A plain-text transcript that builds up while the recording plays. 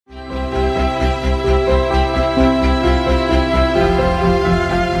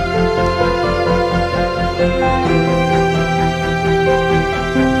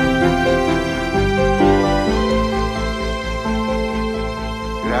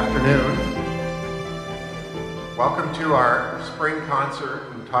afternoon. Welcome to our spring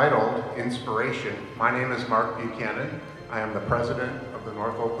concert entitled Inspiration. My name is Mark Buchanan. I am the president of the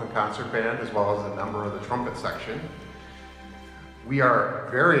North Oakland Concert Band as well as a member of the trumpet section. We are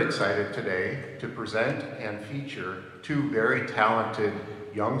very excited today to present and feature two very talented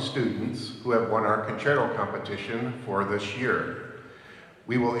young students who have won our concerto competition for this year.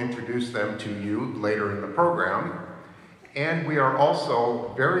 We will introduce them to you later in the program. And we are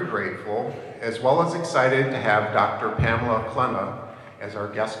also very grateful, as well as excited, to have Dr. Pamela Klena as our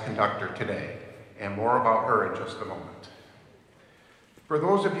guest conductor today, and more about her in just a moment. For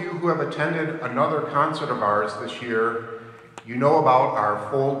those of you who have attended another concert of ours this year, you know about our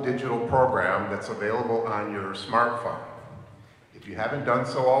full digital program that's available on your smartphone. If you haven't done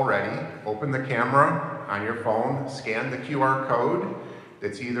so already, open the camera on your phone, scan the QR code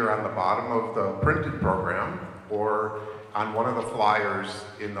that's either on the bottom of the printed program or on one of the flyers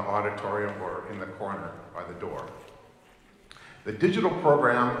in the auditorium or in the corner by the door. The digital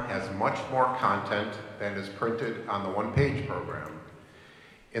program has much more content than is printed on the one-page program.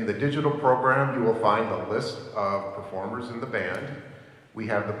 In the digital program, you will find the list of performers in the band. We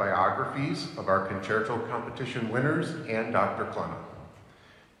have the biographies of our concerto competition winners and Dr. Klena.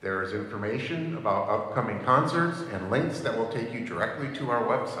 There is information about upcoming concerts and links that will take you directly to our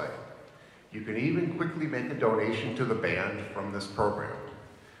website. You can even quickly make a donation to the band from this program.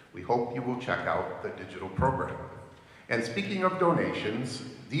 We hope you will check out the digital program. And speaking of donations,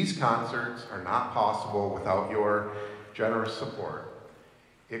 these concerts are not possible without your generous support.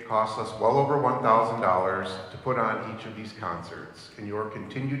 It costs us well over $1,000 to put on each of these concerts, and your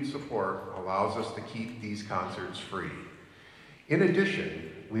continued support allows us to keep these concerts free. In addition,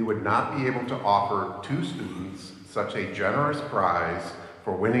 we would not be able to offer two students such a generous prize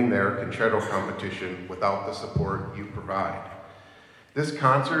for winning their concerto competition without the support you provide. This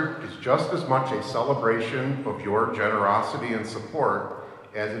concert is just as much a celebration of your generosity and support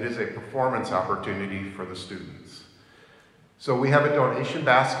as it is a performance opportunity for the students. So we have a donation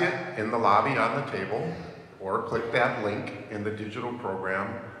basket in the lobby on the table, or click that link in the digital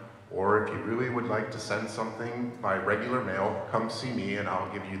program, or if you really would like to send something by regular mail, come see me and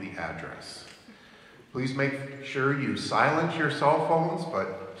I'll give you the address. Please make sure you silence your cell phones,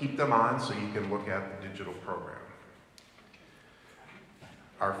 but keep them on so you can look at the digital program.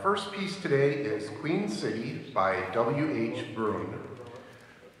 Our first piece today is Queen City by W.H. Bruin.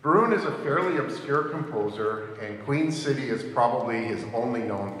 Bruin is a fairly obscure composer, and Queen City is probably his only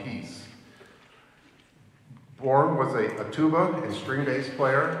known piece. Bruin was a tuba and string bass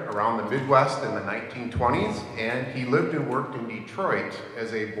player around the Midwest in the 1920s, and he lived and worked in Detroit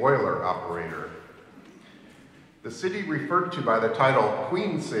as a boiler operator. The city referred to by the title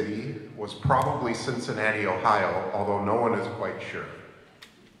Queen City was probably Cincinnati, Ohio, although no one is quite sure.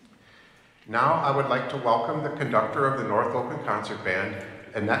 Now I would like to welcome the conductor of the North Oakland Concert Band,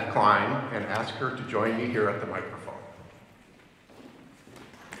 Annette Klein, and ask her to join me here at the microphone.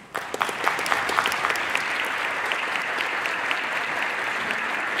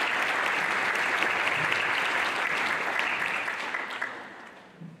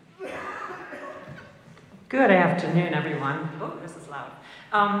 Good afternoon, everyone. Oh, this is loud.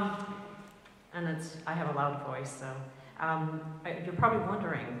 I have a loud voice, so you're probably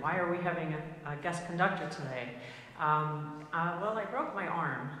wondering, why are we having a guest conductor today? Well, I broke my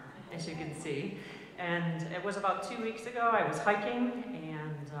arm, as you can see, and it was about 2 weeks ago. I was hiking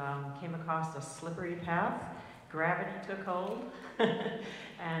and came across a slippery path. Gravity took hold,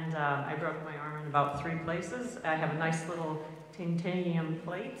 and I broke my arm in about 3 places. I have a nice little titanium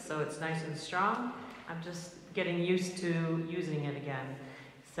plate, so it's nice and strong. I'm just getting used to using it again.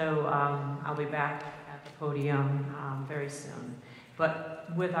 So I'll be back at the podium very soon. But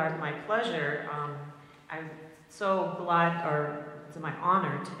with my pleasure, I'm so glad, or it's my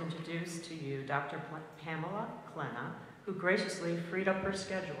honor to introduce to you Dr. Pamela Klena, who graciously freed up her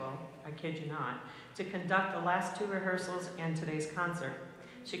schedule, I kid you not, to conduct the last 2 rehearsals and today's concert.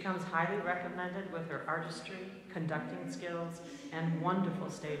 She comes highly recommended with her artistry, conducting skills, and wonderful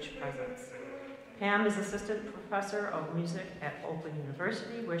stage presence. Pam is assistant professor of music at Oakland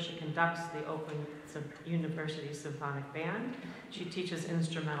University, where she conducts the Oakland University Symphonic Band. She teaches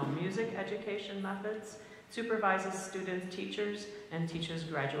instrumental music education methods, supervises students, teachers, and teaches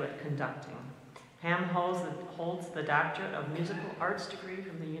graduate conducting. Pam holds the Doctorate of Musical Arts degree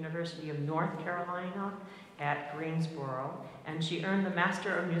from the University of North Carolina at Greensboro, and she earned the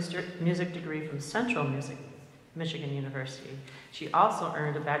Master of Music degree from Central Michigan University. She also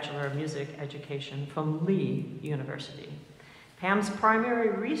earned a Bachelor of Music Education from Lee University. Pam's primary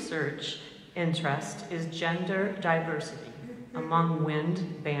research interest is gender diversity, among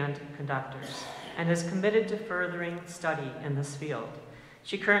wind band conductors and is committed to furthering study in this field.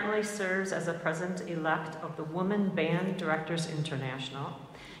 She currently serves as a president-elect of the Women Band Directors International.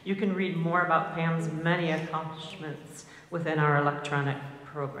 You can read more about Pam's many accomplishments within our electronic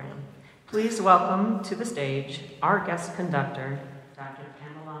program. Please welcome to the stage our guest conductor, Dr.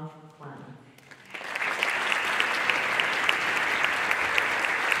 Pamela Klena.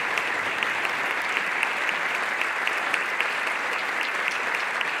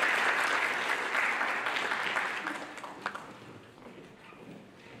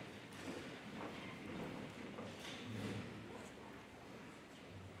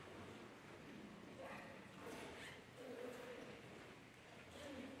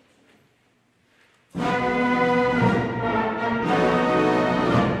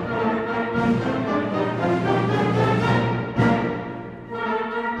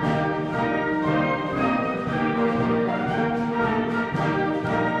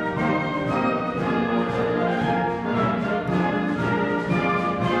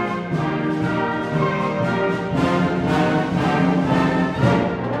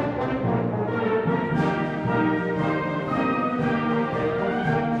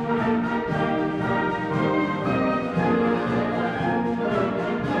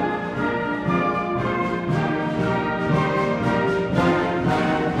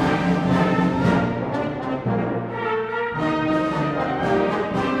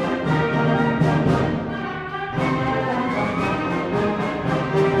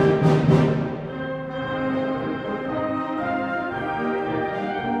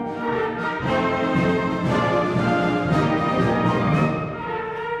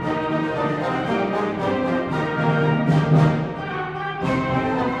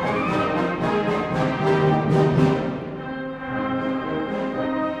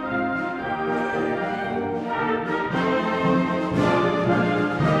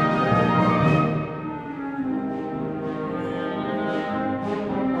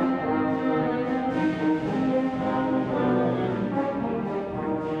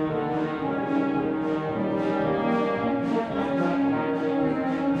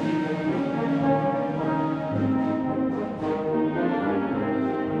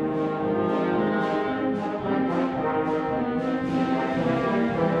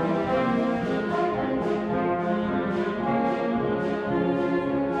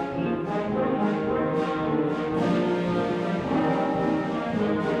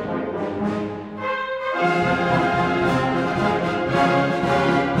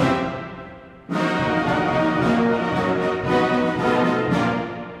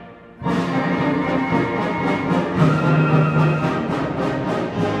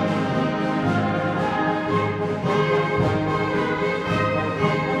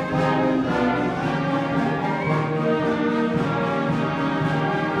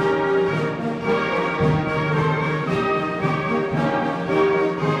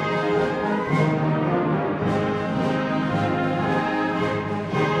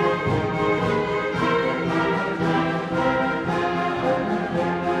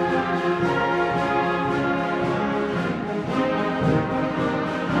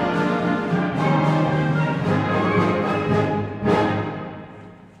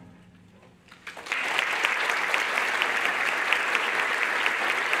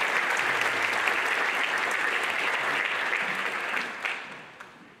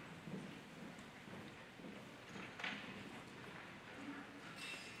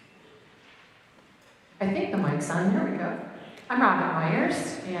 I think the mic's on. There we go. I'm Robin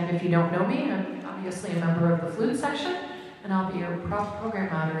Myers, and if you don't know me, I'm obviously a member of the flute section, and I'll be your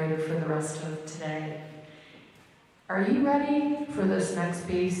program moderator for the rest of today. Are you ready for this next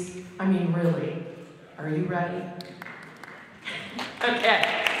piece? I mean, really, are you ready?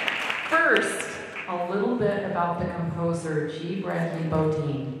 Okay. First, a little bit about the composer G. Bradley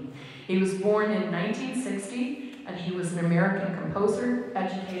Bodine. He was born in 1960, and he was an American composer,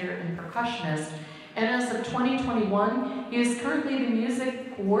 educator, and percussionist. And as of 2021, he is currently the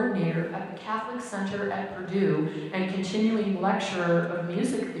music coordinator at the Catholic Center at Purdue and continuing lecturer of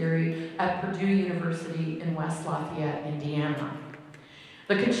music theory at Purdue University in West Lafayette, Indiana.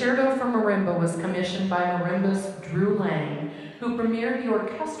 The Concerto for Marimba was commissioned by Marimba's Drew Lang, who premiered the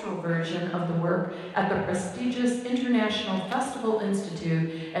orchestral version of the work at the prestigious International Festival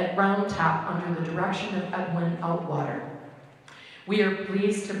Institute at Round Top under the direction of Edwin Outwater. We are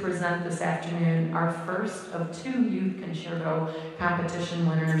pleased to present this afternoon our first of two youth concerto competition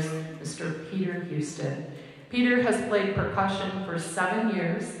winners, Mr. Peter Husted. Peter has played percussion for 7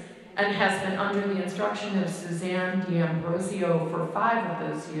 years and has been under the instruction of Suzanne D'Ambrosio for 5 of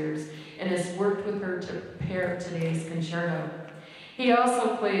those years and has worked with her to prepare today's concerto. He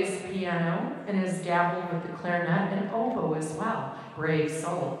also plays piano and has dabbled with the clarinet and oboe as well. Brave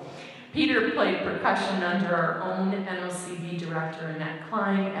soul. Peter played percussion under our own NOCB director, Annette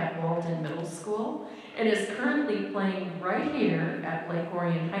Klein, at Walden Middle School, and is currently playing right here at Lake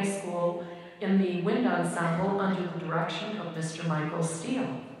Orion High School in the wind ensemble under the direction of Mr. Michael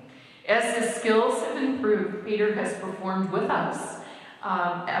Steele. As his skills have improved, Peter has performed with us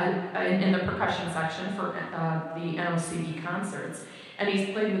in the percussion section for the NOCB concerts, and he's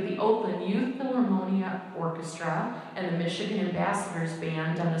played with the Oakland Youth Philharmonia Orchestra and the Michigan Ambassadors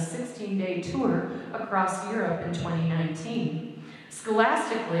Band on a 16-day tour across Europe in 2019.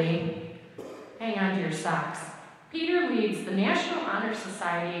 Scholastically, hang on to your socks. Peter leads the National Honor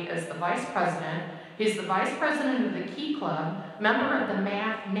Society as the vice president. He's the vice president of the Key Club, member of the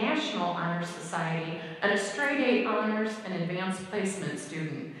Math National Honor Society, and a straight-A honors and advanced placement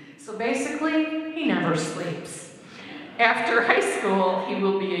student. So basically, he never sleeps. After high school, he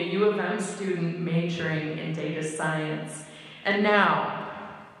will be a U of M student majoring in data science. And now,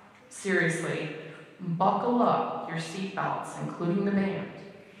 seriously, buckle up your seatbelts, including the band,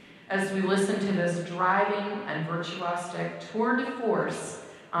 as we listen to this driving and virtuosic tour de force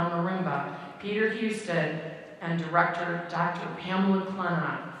on Marimba, Peter Husted and director Dr. Pamela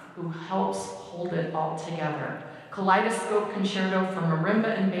Klena, who helps hold it all together. Kaleidoscope Concerto for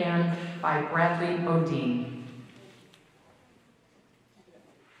Marimba and Band by Bradley Bodine.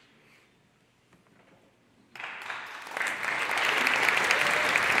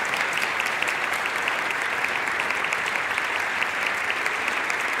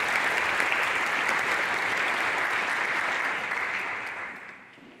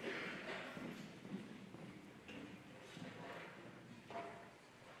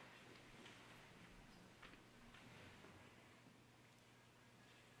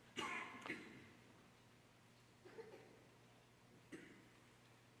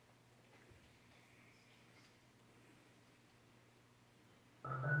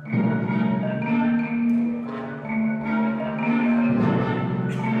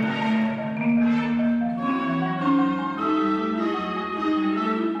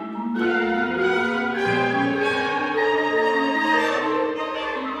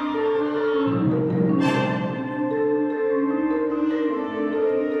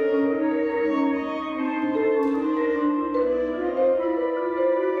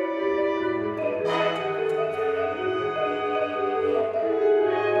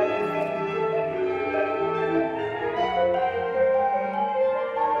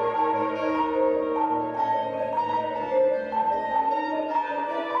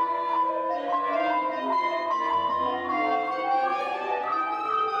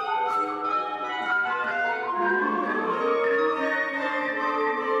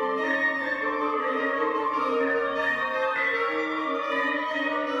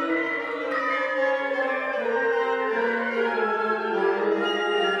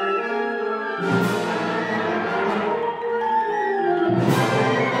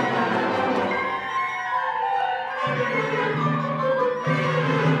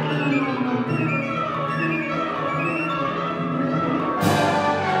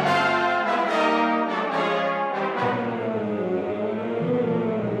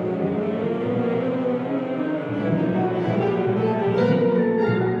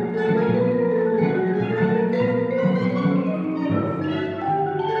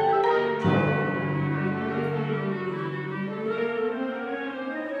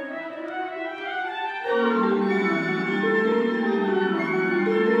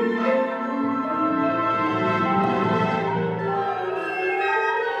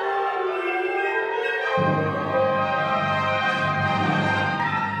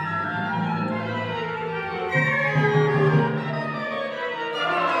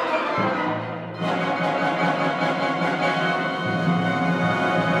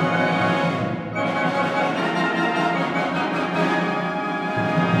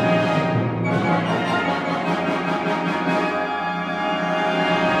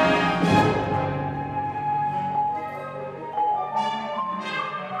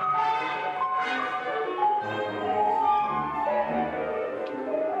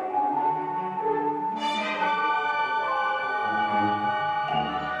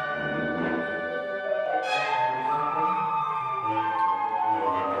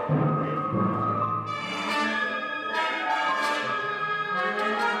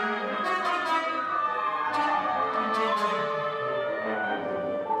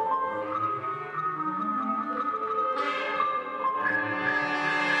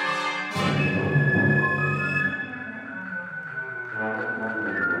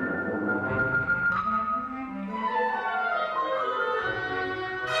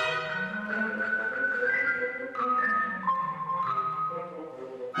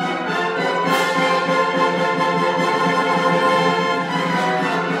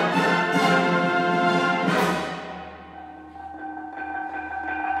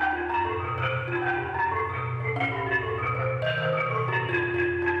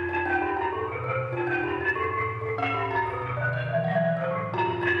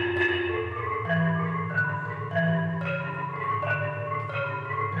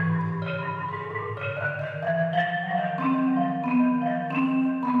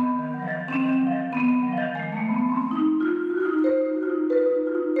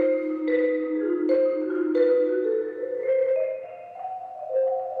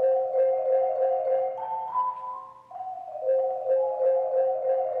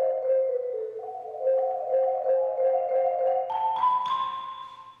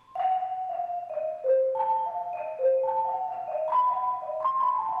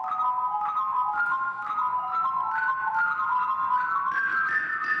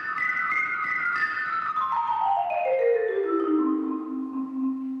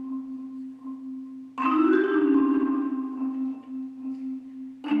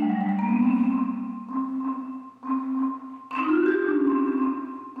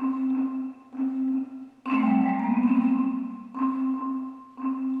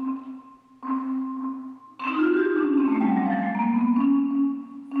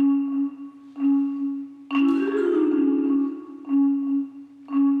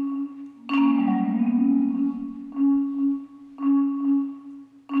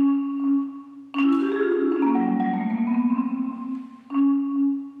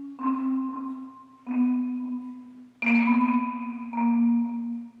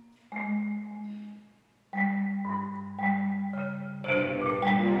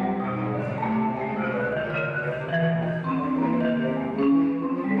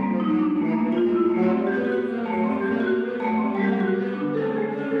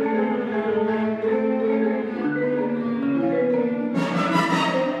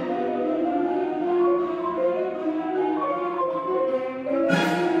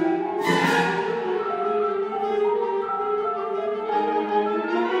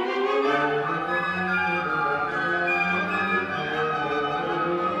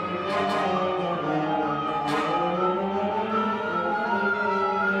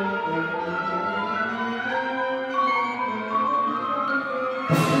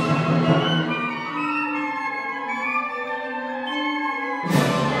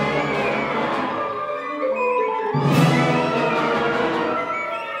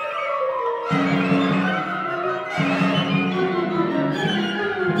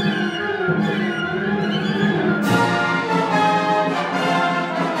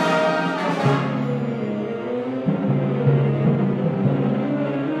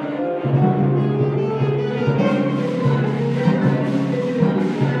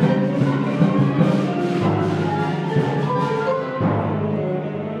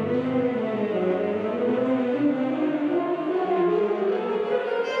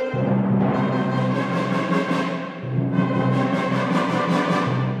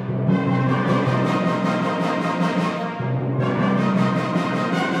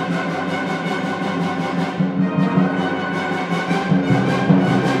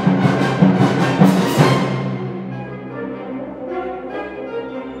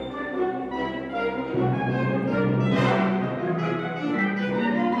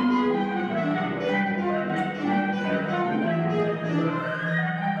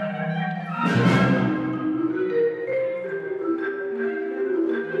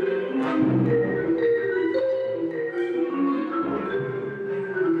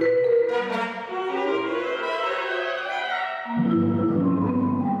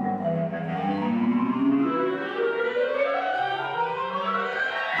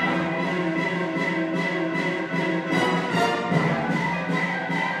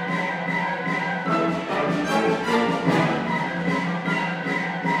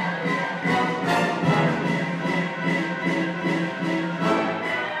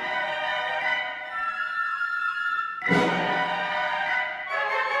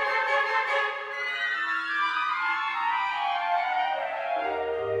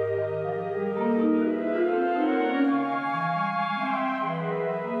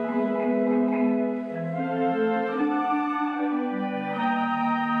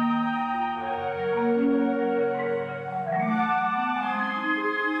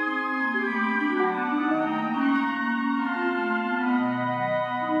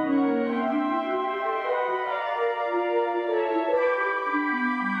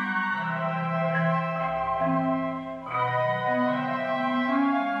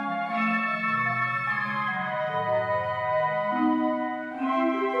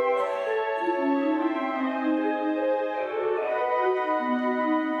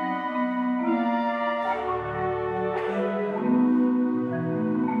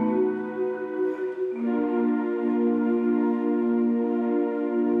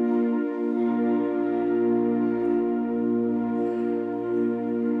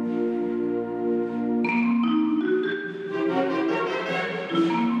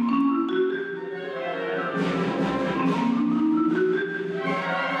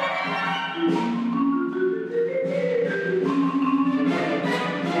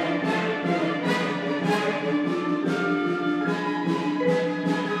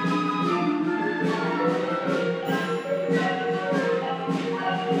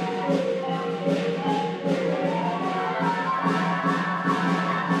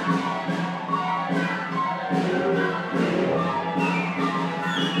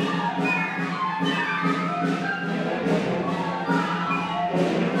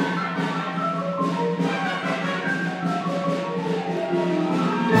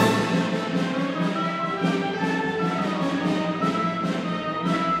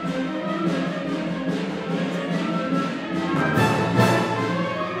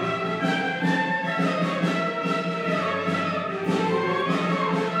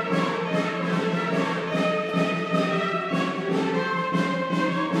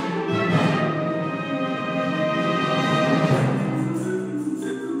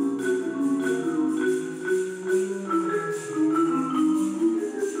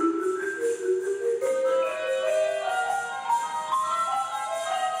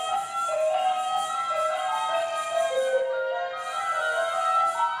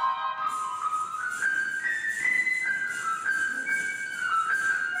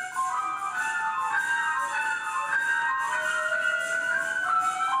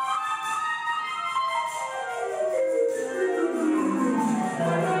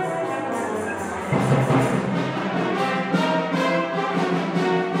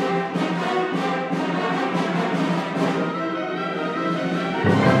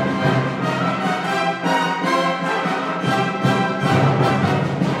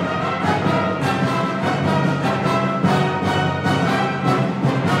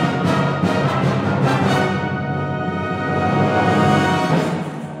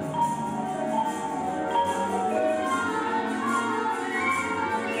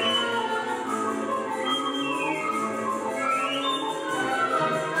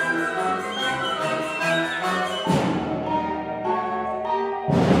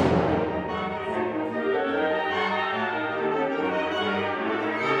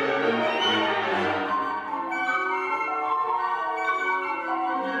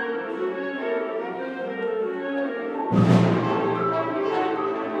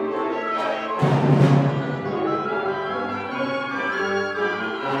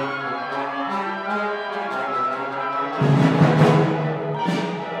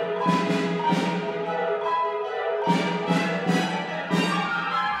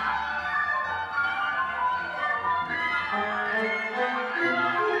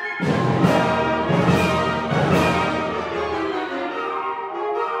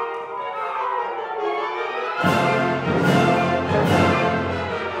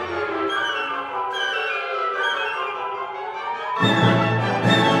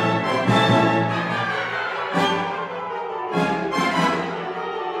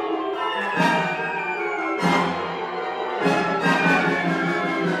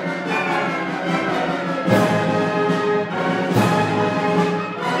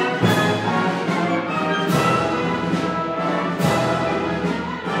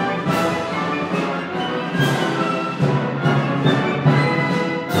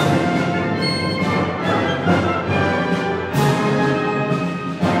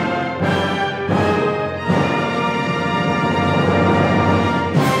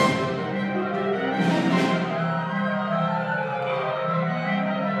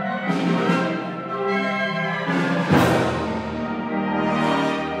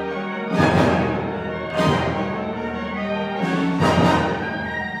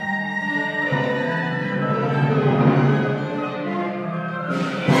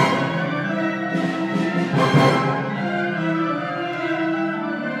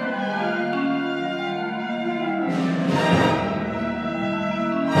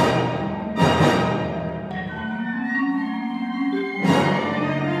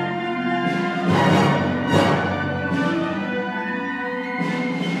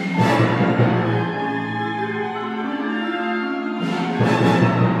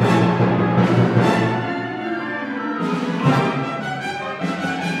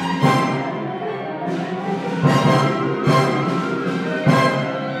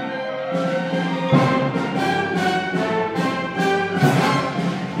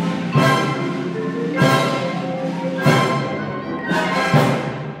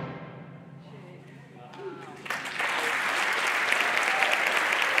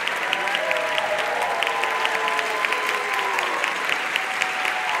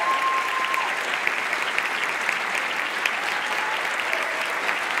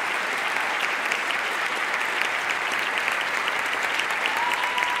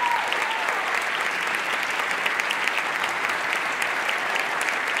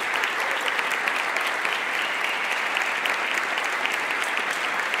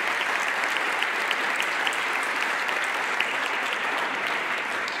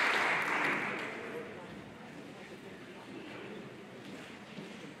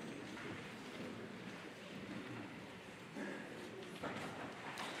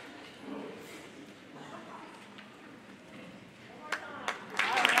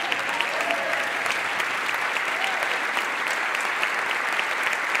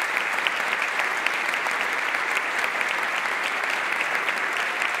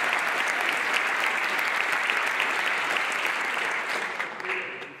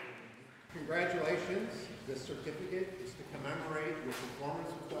 This certificate is to commemorate your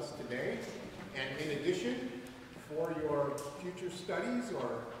performance with us today. And in addition, for your future studies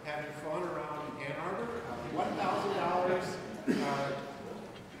or having fun around Ann Arbor, $1,000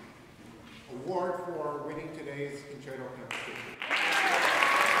 award for winning today's concerto competition.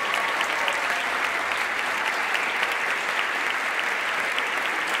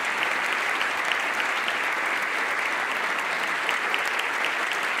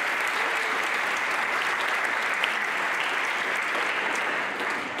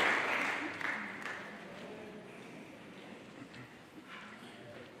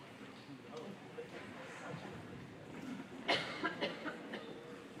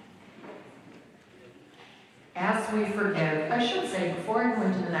 As we forgive, I should say before I go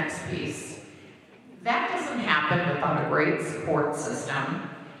into the next piece, that doesn't happen without a great support system.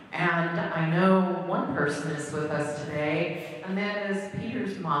 And I know one person is with us today, and that is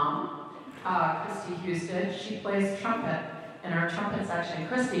Peter's mom, Christy Husted. She plays trumpet in our trumpet section.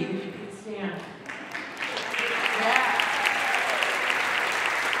 Christy, would you please stand? Yeah.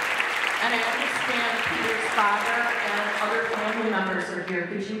 And I understand Peter's father and other family members are here.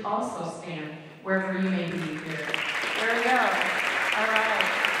 Could you also stand wherever you may be here? There we go. All right.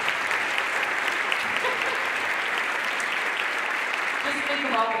 Just think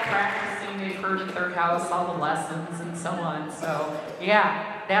of all the practicing they've heard at their house, all the lessons and so on. So,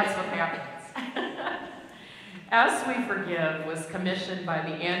 yeah, that's what happens. As We Forgive was commissioned by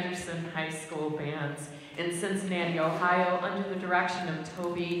the Anderson High School Bands in Cincinnati, Ohio, under the direction of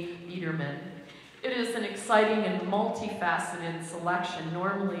Toby Biederman. It is an exciting and multifaceted selection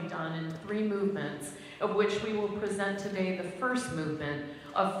normally done in 3 movements, of which we will present today the first movement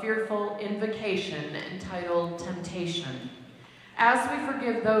of Fearful Invocation entitled Temptation. As we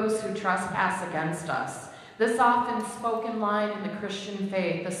forgive those who trespass against us, this often spoken line in the Christian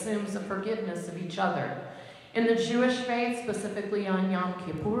faith assumes a forgiveness of each other. In the Jewish faith, specifically on Yom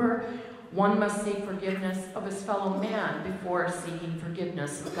Kippur, one must seek forgiveness of his fellow man before seeking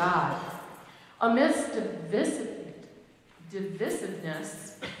forgiveness of God. Amidst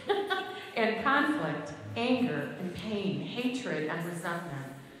divisiveness and conflict, anger and pain, hatred and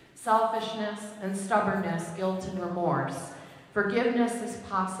resentment, selfishness and stubbornness, guilt and remorse, forgiveness is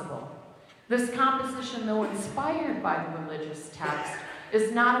possible. This composition, though inspired by the religious text,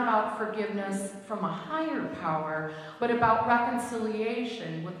 is not about forgiveness from a higher power, but about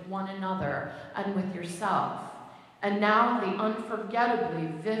reconciliation with one another and with yourself. And now the unforgettably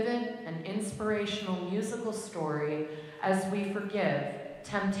vivid and inspirational musical story, As We Forgive,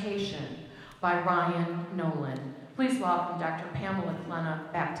 Temptation, by Ryan Nolan. Please welcome Dr. Pamela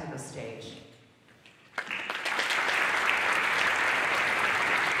Klena back to the stage.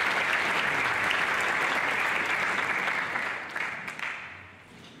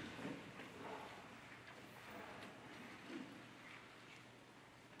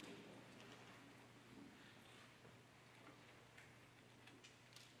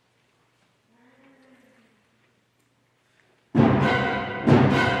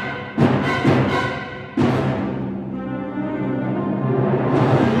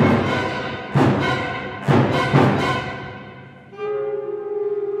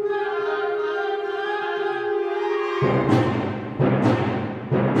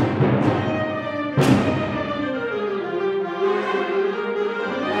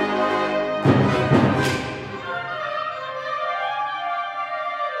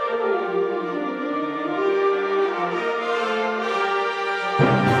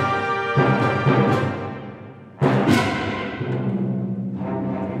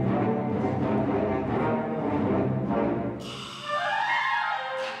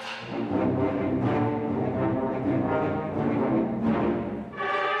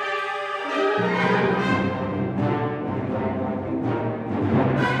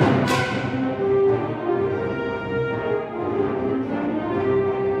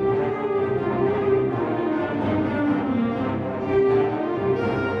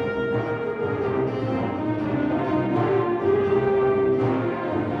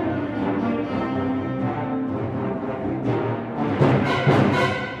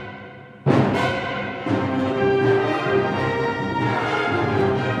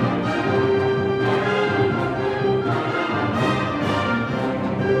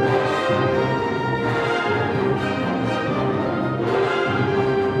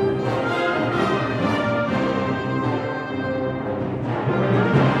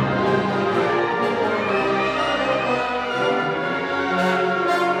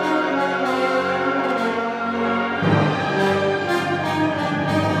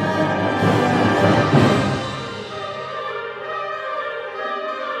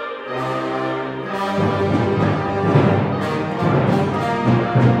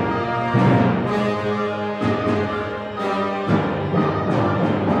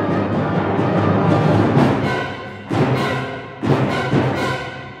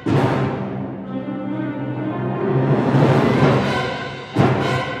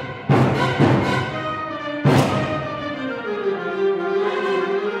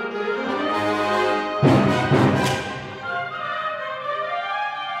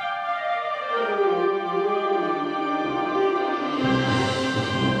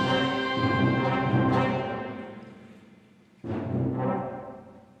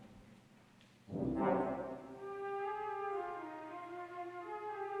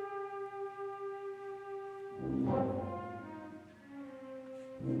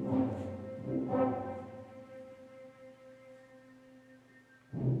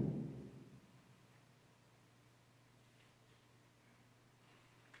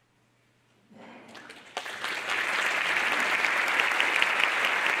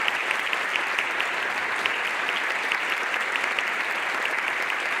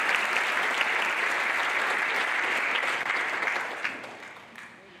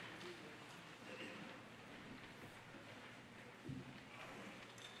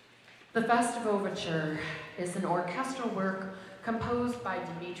 The Festive Overture is an orchestral work composed by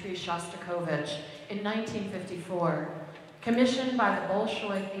Dmitri Shostakovich in 1954, commissioned by the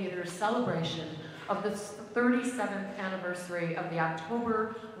Bolshoi Theater's celebration of the 37th anniversary of the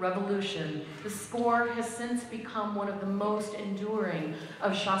October Revolution. The score has since become one of the most enduring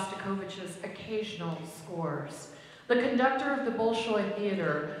of Shostakovich's occasional scores. The conductor of the Bolshoi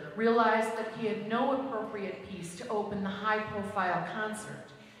Theater realized that he had no appropriate piece to open the high-profile concert.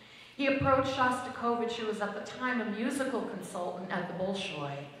 He approached Shostakovich, who was at the time a musical consultant at the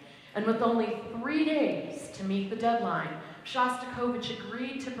Bolshoi, and with only 3 days to meet the deadline, Shostakovich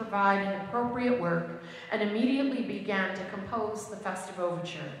agreed to provide an appropriate work and immediately began to compose the Festive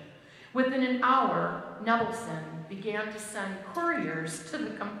Overture. Within an hour, Nebelson began to send couriers to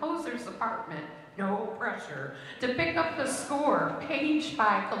the composer's apartment, no pressure, to pick up the score page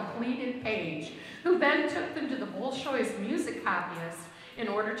by completed page, who then took them to the Bolshoi's music copyist in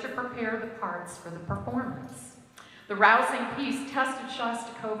order to prepare the parts for the performance. The rousing piece tested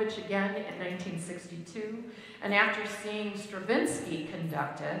Shostakovich again in 1962, and after seeing Stravinsky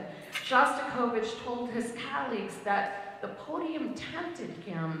conduct it, Shostakovich told his colleagues that the podium tempted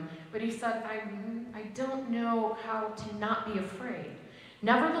him, but he said, I don't know how to not be afraid.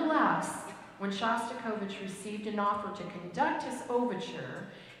 Nevertheless, when Shostakovich received an offer to conduct his overture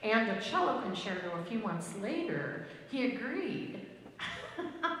and a cello concerto a few months later, he agreed.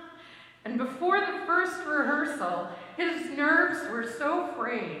 And before the first rehearsal, his nerves were so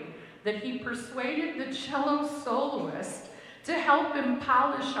frayed that he persuaded the cello soloist to help him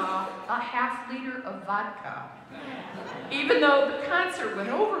polish off a half-liter of vodka. Even though the concert went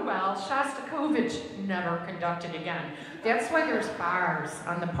over well, Shostakovich never conducted again. That's why there's bars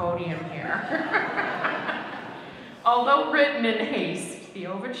on the podium here. Although written in haste, the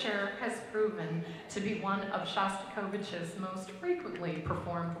overture has proven to be one of Shostakovich's most frequently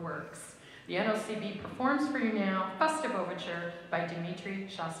performed works. The NOCB performs for you now Festive Overture by Dmitri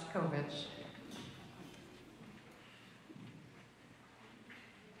Shostakovich.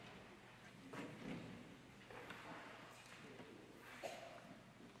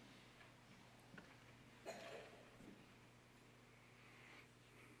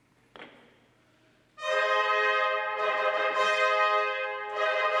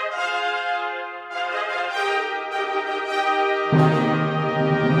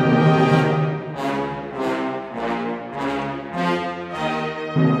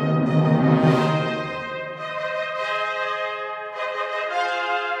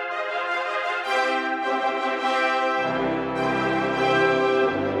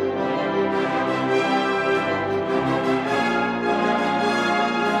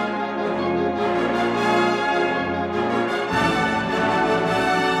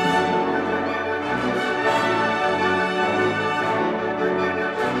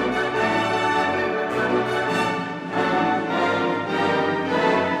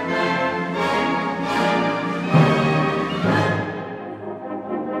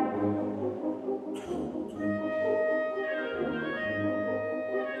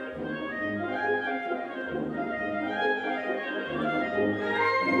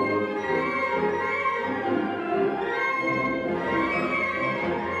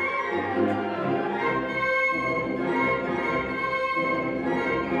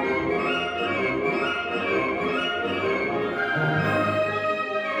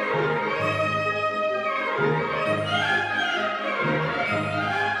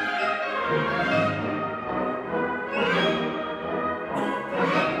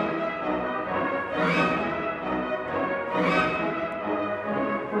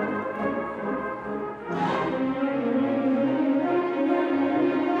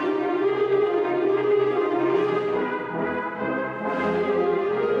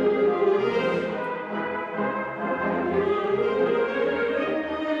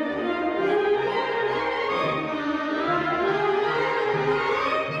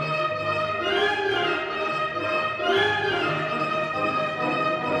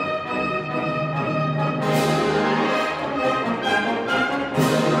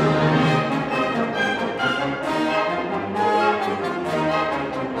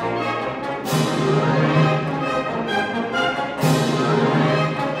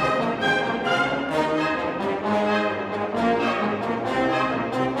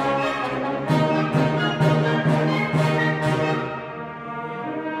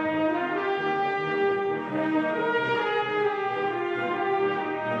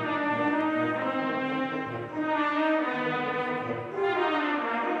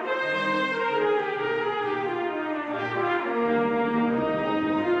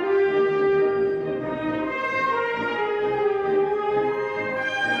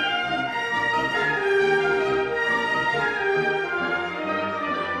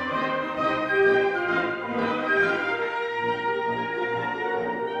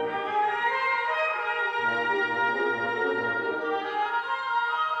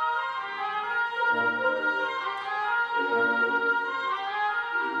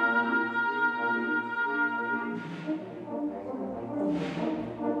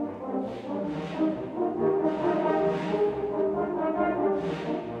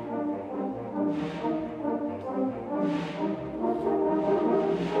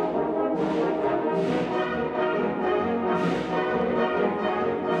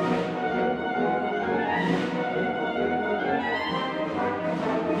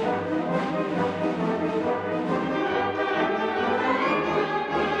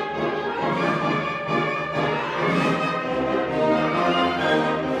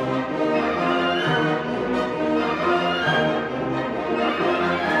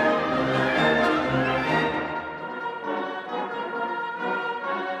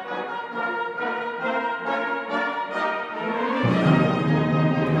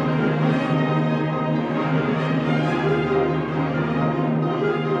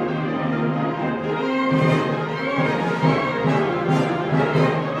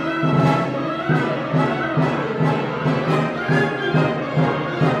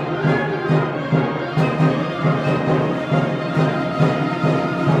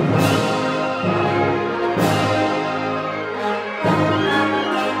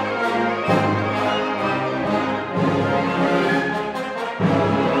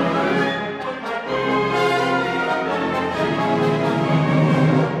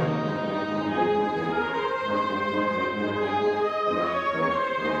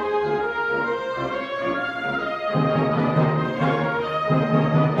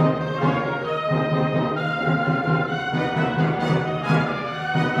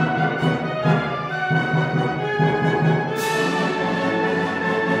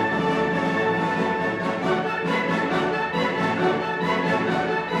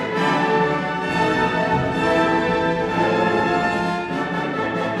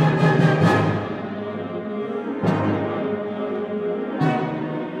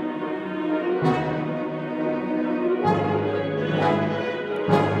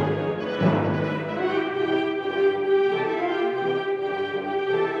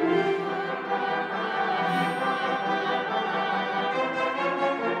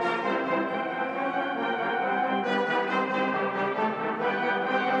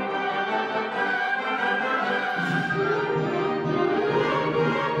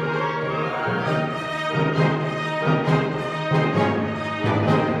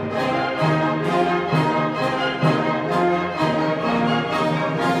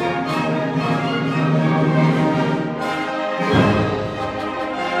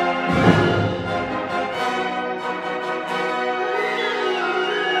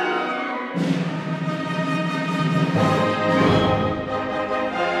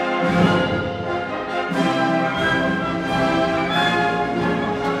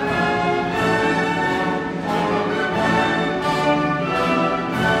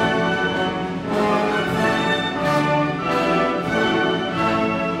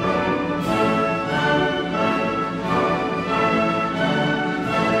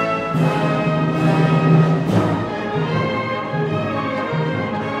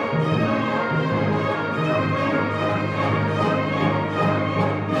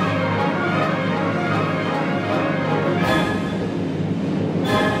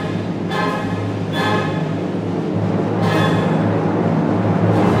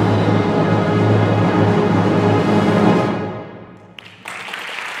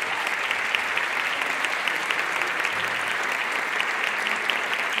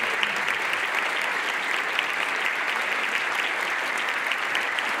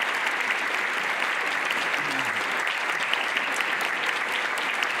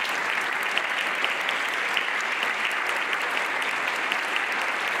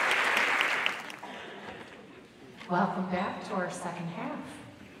 Welcome back to our second half.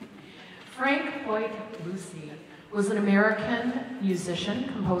 Frank Boyd Lucy was an American musician,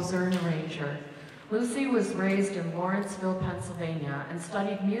 composer, and arranger. Lucy was raised in Lawrenceville, Pennsylvania, and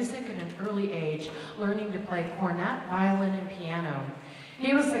studied music at an early age, learning to play cornet, violin, and piano.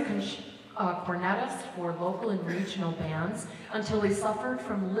 He was a cornetist for local and regional bands until he suffered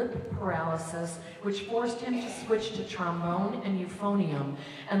from lip paralysis, which forced him to switch to trombone and euphonium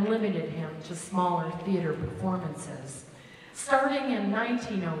and limited him to smaller theater performances. Starting in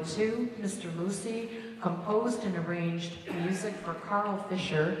 1902, Mr. Lucy composed and arranged music for Carl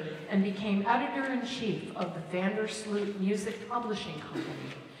Fischer and became editor-in-chief of the Vandersloot Music Publishing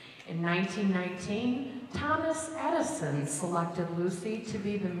Company. In 1919, Thomas Edison selected Lucy to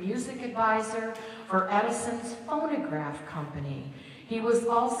be the music advisor for Edison's phonograph company. He was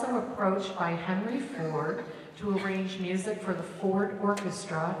also approached by Henry Ford to arrange music for the Ford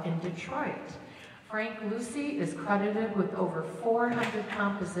Orchestra in Detroit. Frank Lucy is credited with over 400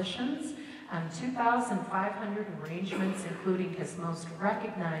 compositions and 2,500 arrangements, including his most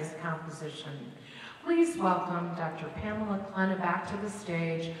recognized composition. Please welcome Dr. Pamela Klena back to the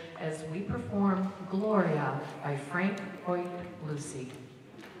stage as we perform Gloria by Frank Boyd Lucy.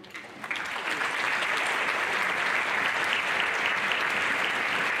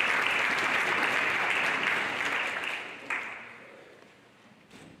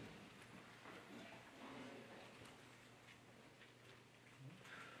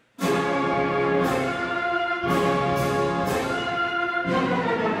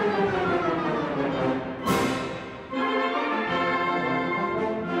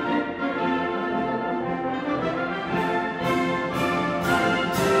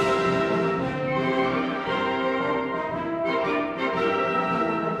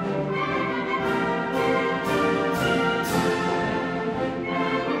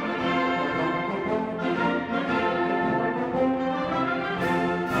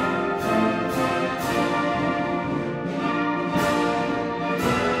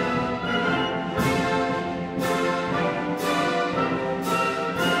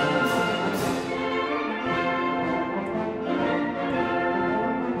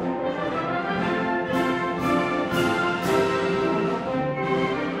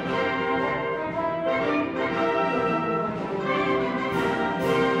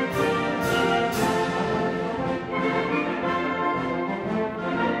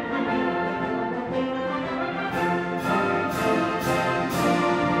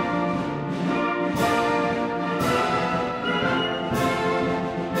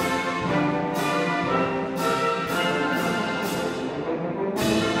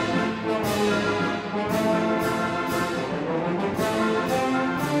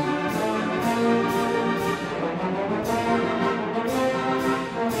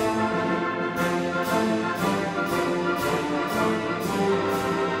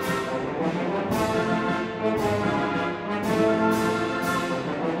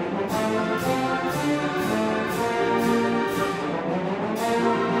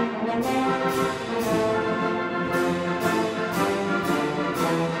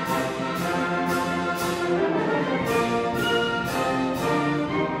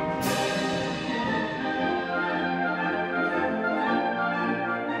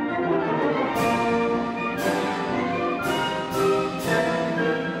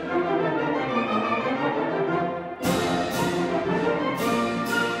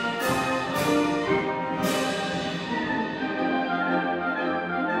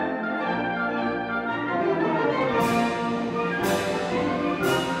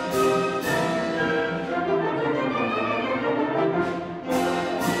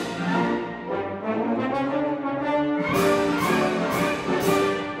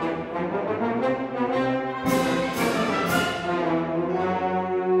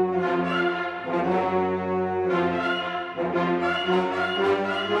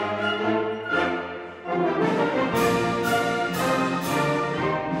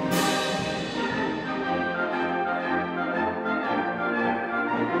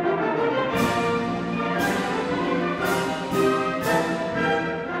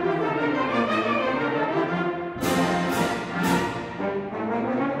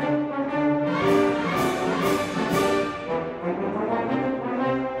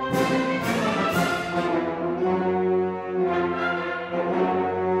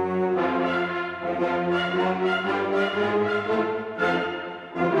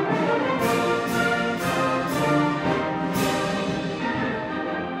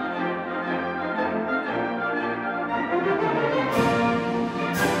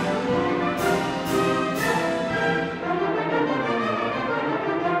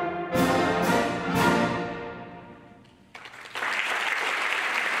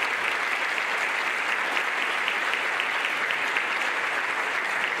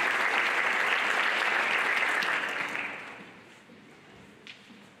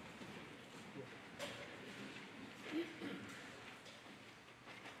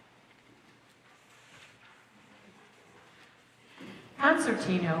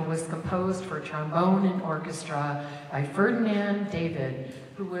 concertino was composed for trombone and orchestra by Ferdinand David,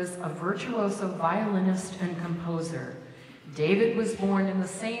 who was a virtuoso violinist and composer. David was born in the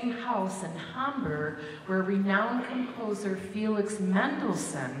same house in Hamburg where renowned composer Felix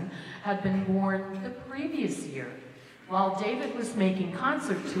Mendelssohn had been born the previous year. While David was making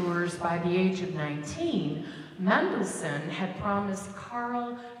concert tours by the age of 19, Mendelssohn had promised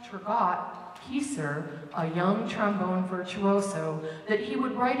Karl Traugott Kieser, a young trombone virtuoso, that he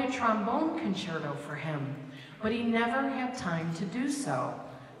would write a trombone concerto for him, but he never had time to do so.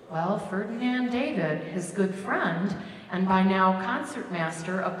 Well, Ferdinand David, his good friend, and by now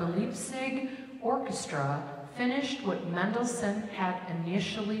concertmaster of the Leipzig Orchestra, finished what Mendelssohn had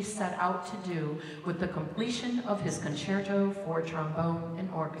initially set out to do with the completion of his concerto for trombone and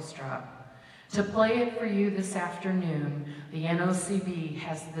orchestra. To play it for you this afternoon, the NOCB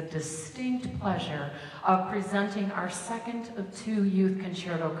has the distinct pleasure of presenting our second of two youth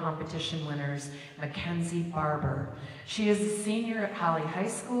concerto competition winners, Makenzie Barber. She is a senior at Holly High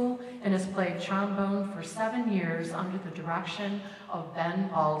School and has played trombone for 7 years under the direction of Ben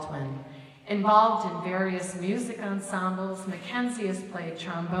Baldwin. Involved in various music ensembles, Makenzie has played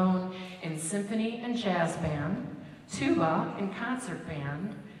trombone in symphony and jazz band, tuba in concert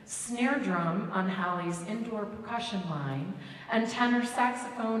band, snare drum on Holly's indoor percussion line, and tenor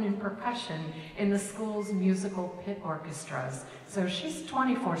saxophone and percussion in the school's musical pit orchestras. So she's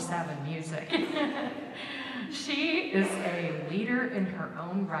 24/7 music. She is a leader in her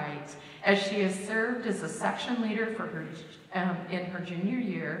own right, as she has served as a section leader for her in her junior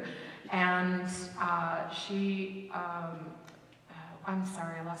year, and I'm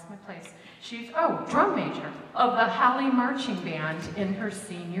sorry, I lost my place. She's, drum major of the Holly Marching Band in her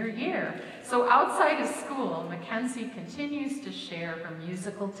senior year. So outside of school, Makenzie continues to share her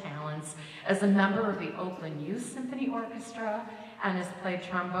musical talents as a member of the Oakland Youth Symphony Orchestra and has played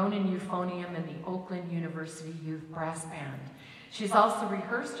trombone and euphonium in the Oakland University Youth Brass Band. She's also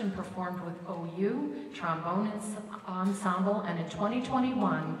rehearsed and performed with OU Trombone Ensemble, and in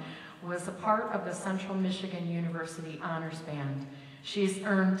 2021 was a part of the Central Michigan University Honors Band. She's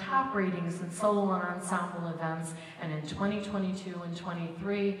earned top ratings in solo and ensemble events, and in 2022 and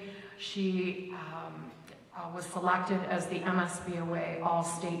 23, she was selected as the MSBOA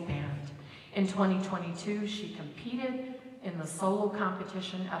All-State Band. In 2022, she competed in the solo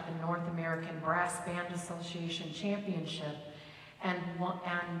competition at the North American Brass Band Association Championship and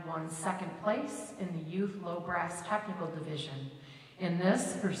won second place in the Youth Low Brass Technical Division. In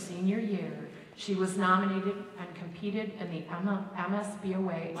this, her senior year, she was nominated and competed in the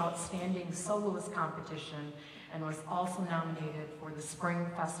MSBOA Outstanding Soloist Competition and was also nominated for the Spring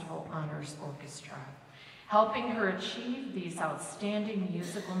Festival Honors Orchestra. Helping her achieve these outstanding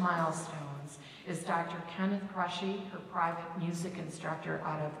musical milestones is Dr. Kenneth Crushy, her private music instructor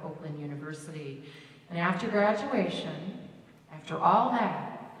out of Oakland University. And after graduation, after all that,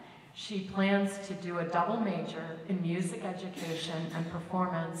 she plans to do a double major in music education and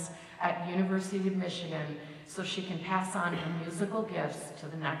performance at University of Michigan so she can pass on her musical gifts to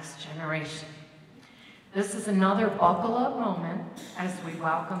the next generation. This is another buckle up moment as we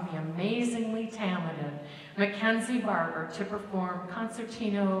welcome the amazingly talented Makenzie Barber to perform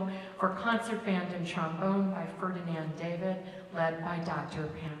Concertino for concert band and trombone by Ferdinand David, led by Dr.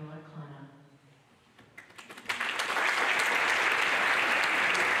 Pamela Klena.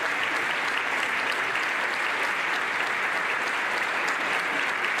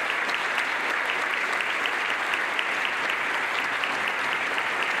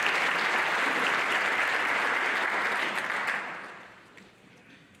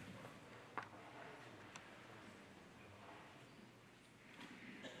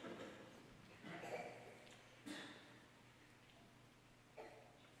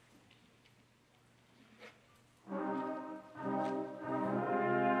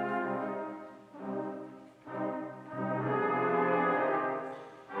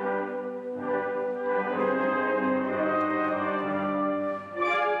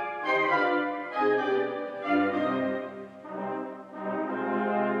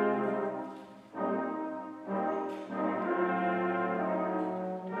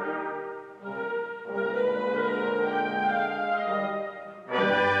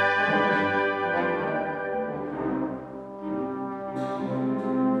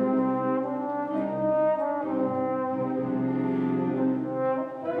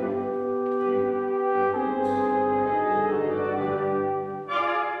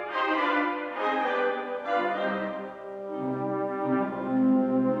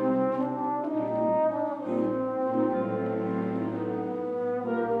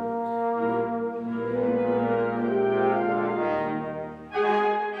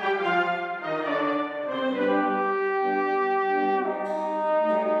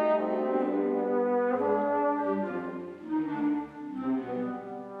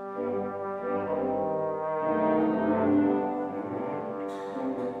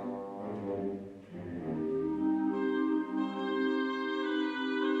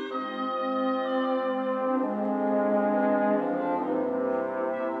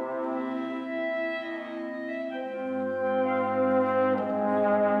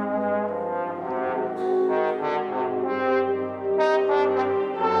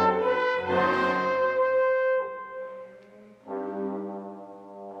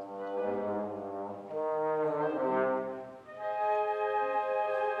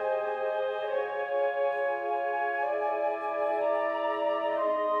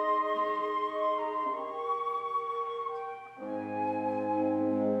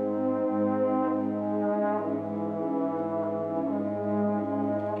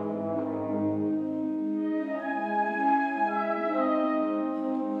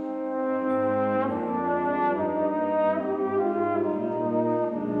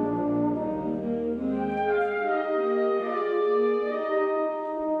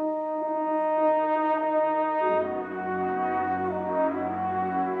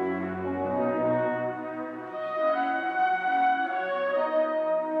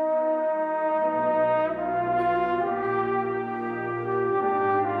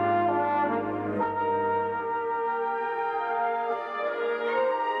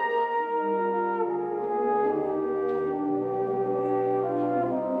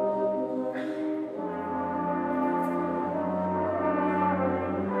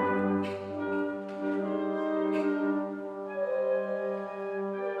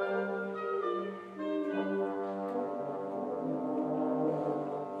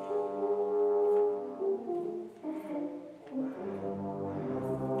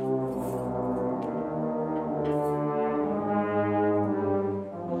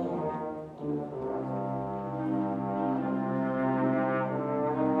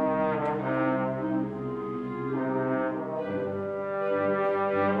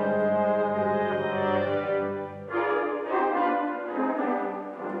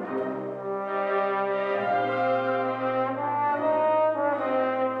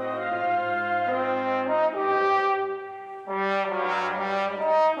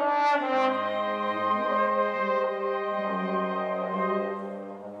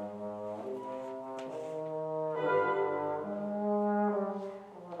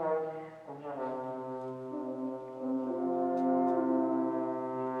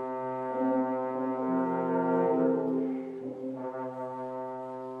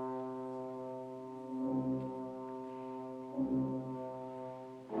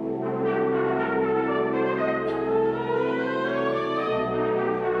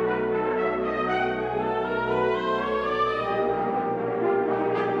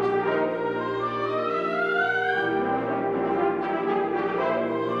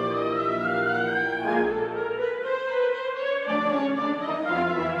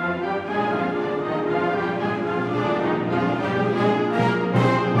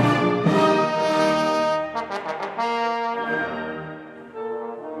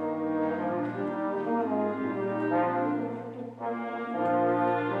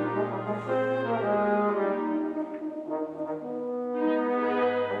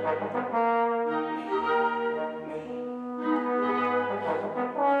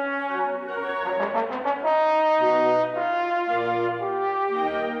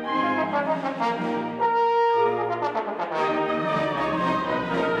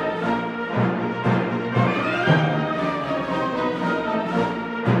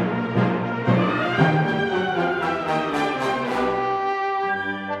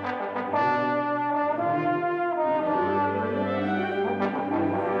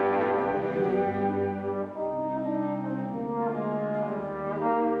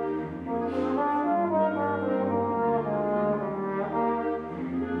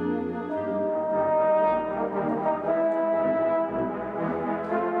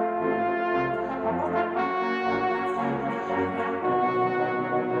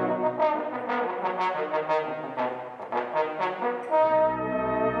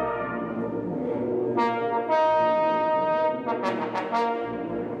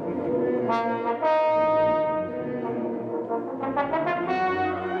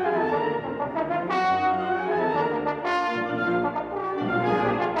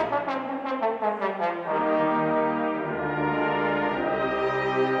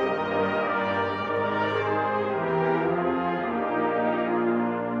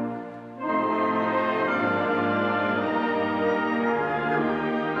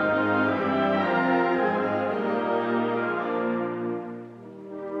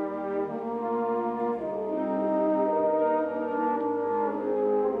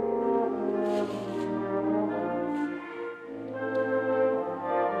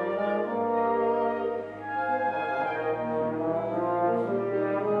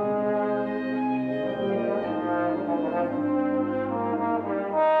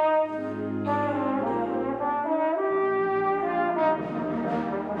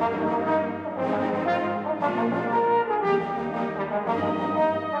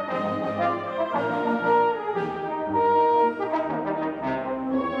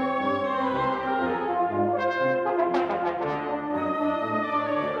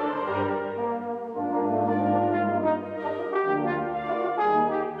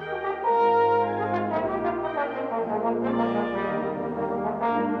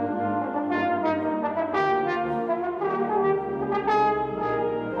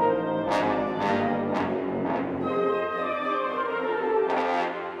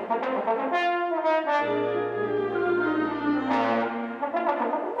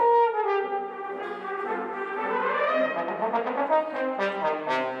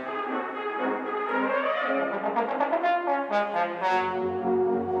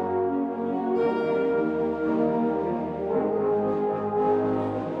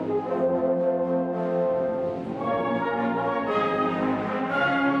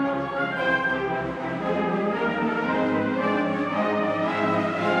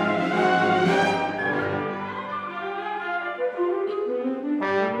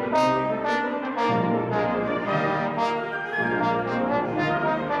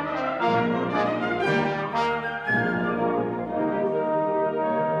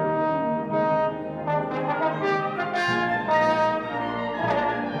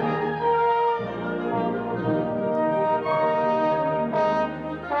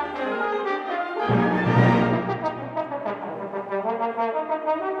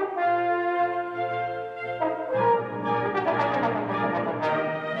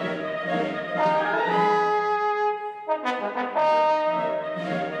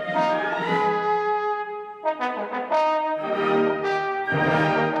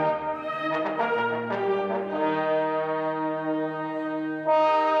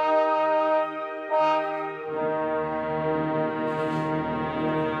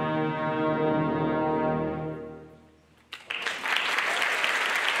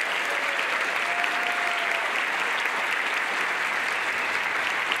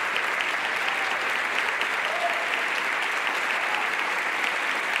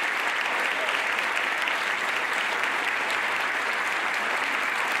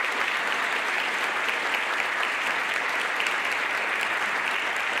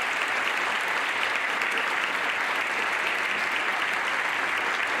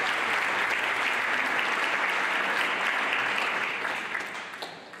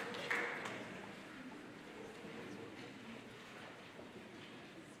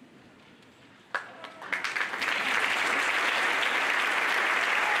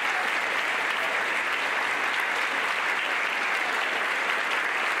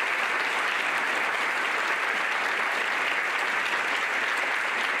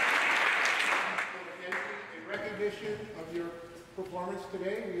 recognition of your performance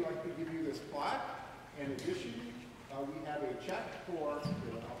today, we'd like to give you this plaque. In addition, we have a check for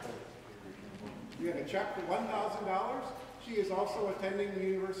 $1,000. She is also attending the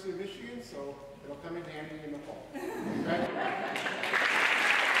University of Michigan, so it'll come in handy in the fall.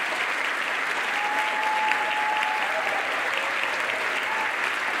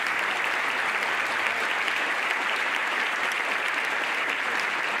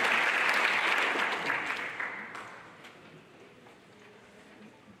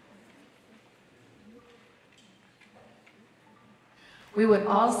 We would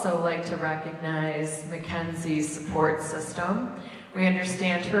also like to recognize Makenzie's support system. We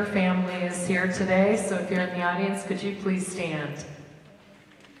understand her family is here today, so if you're in the audience, could you please stand?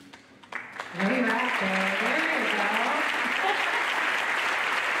 Way back there, there you go.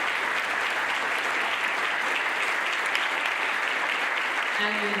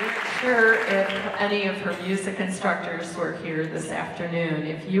 And we weren't sure if any of her music instructors were here this afternoon.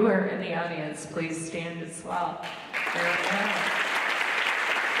 If you are in the audience, please stand as well. There we go.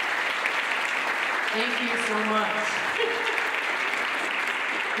 Thank you so much.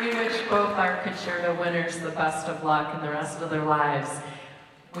 We wish both our concerto winners the best of luck in the rest of their lives.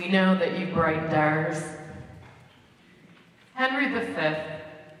 We know that you brightened ours. Henry V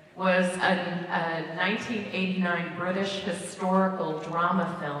was a 1989 British historical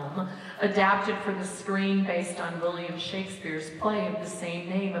drama film adapted for the screen based on William Shakespeare's play of the same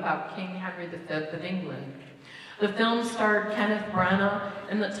name about King Henry V of England. The film starred Kenneth Branagh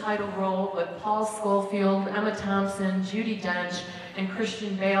in the title role with Paul Scofield, Emma Thompson, Judi Dench, and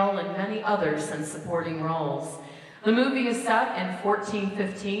Christian Bale, and many others in supporting roles. The movie is set in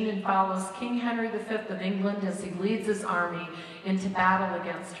 1415 and follows King Henry V of England as he leads his army into battle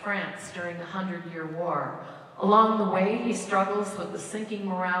against France during the 100-Year War. Along the way, he struggles with the sinking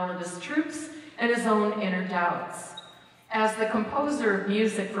morale of his troops and his own inner doubts. As the composer of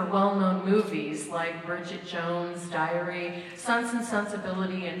music for well-known movies like Bridget Jones' Diary, Sense and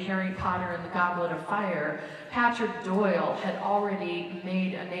Sensibility, and Harry Potter and the Goblet of Fire, Patrick Doyle had already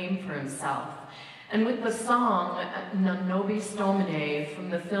made a name for himself. And with the song Non Nobis Domine from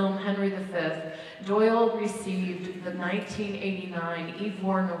the film Henry V, Doyle received the 1989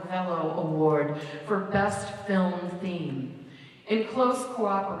 Ivor Novello Award for Best Film Theme. In close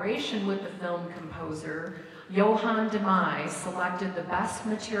cooperation with the film composer, Johann de Meij selected the best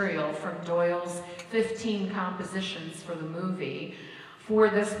material from Doyle's 15 compositions for the movie for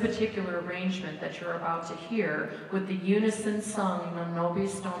this particular arrangement that you're about to hear, with the unison sung Non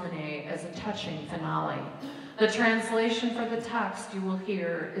Nobis Domine as a touching finale. The translation for the text you will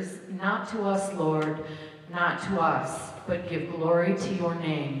hear is, "Not to us, Lord, not to us, but give glory to your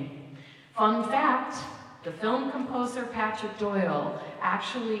name." Fun fact, the film composer Patrick Doyle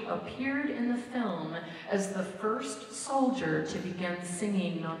actually appeared in the film as the first soldier to begin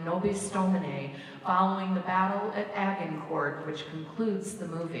singing Non Nobis Domine following the battle at Agincourt, which concludes the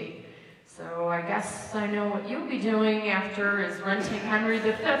movie. So I guess I know what you'll be doing after is renting Henry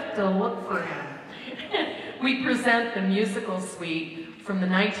V to look for him. We present the musical suite from the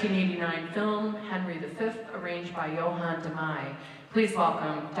 1989 film Henry V, arranged by Johann de Meij. Please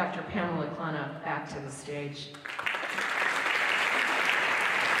welcome Dr. Pamela Klena back to the stage.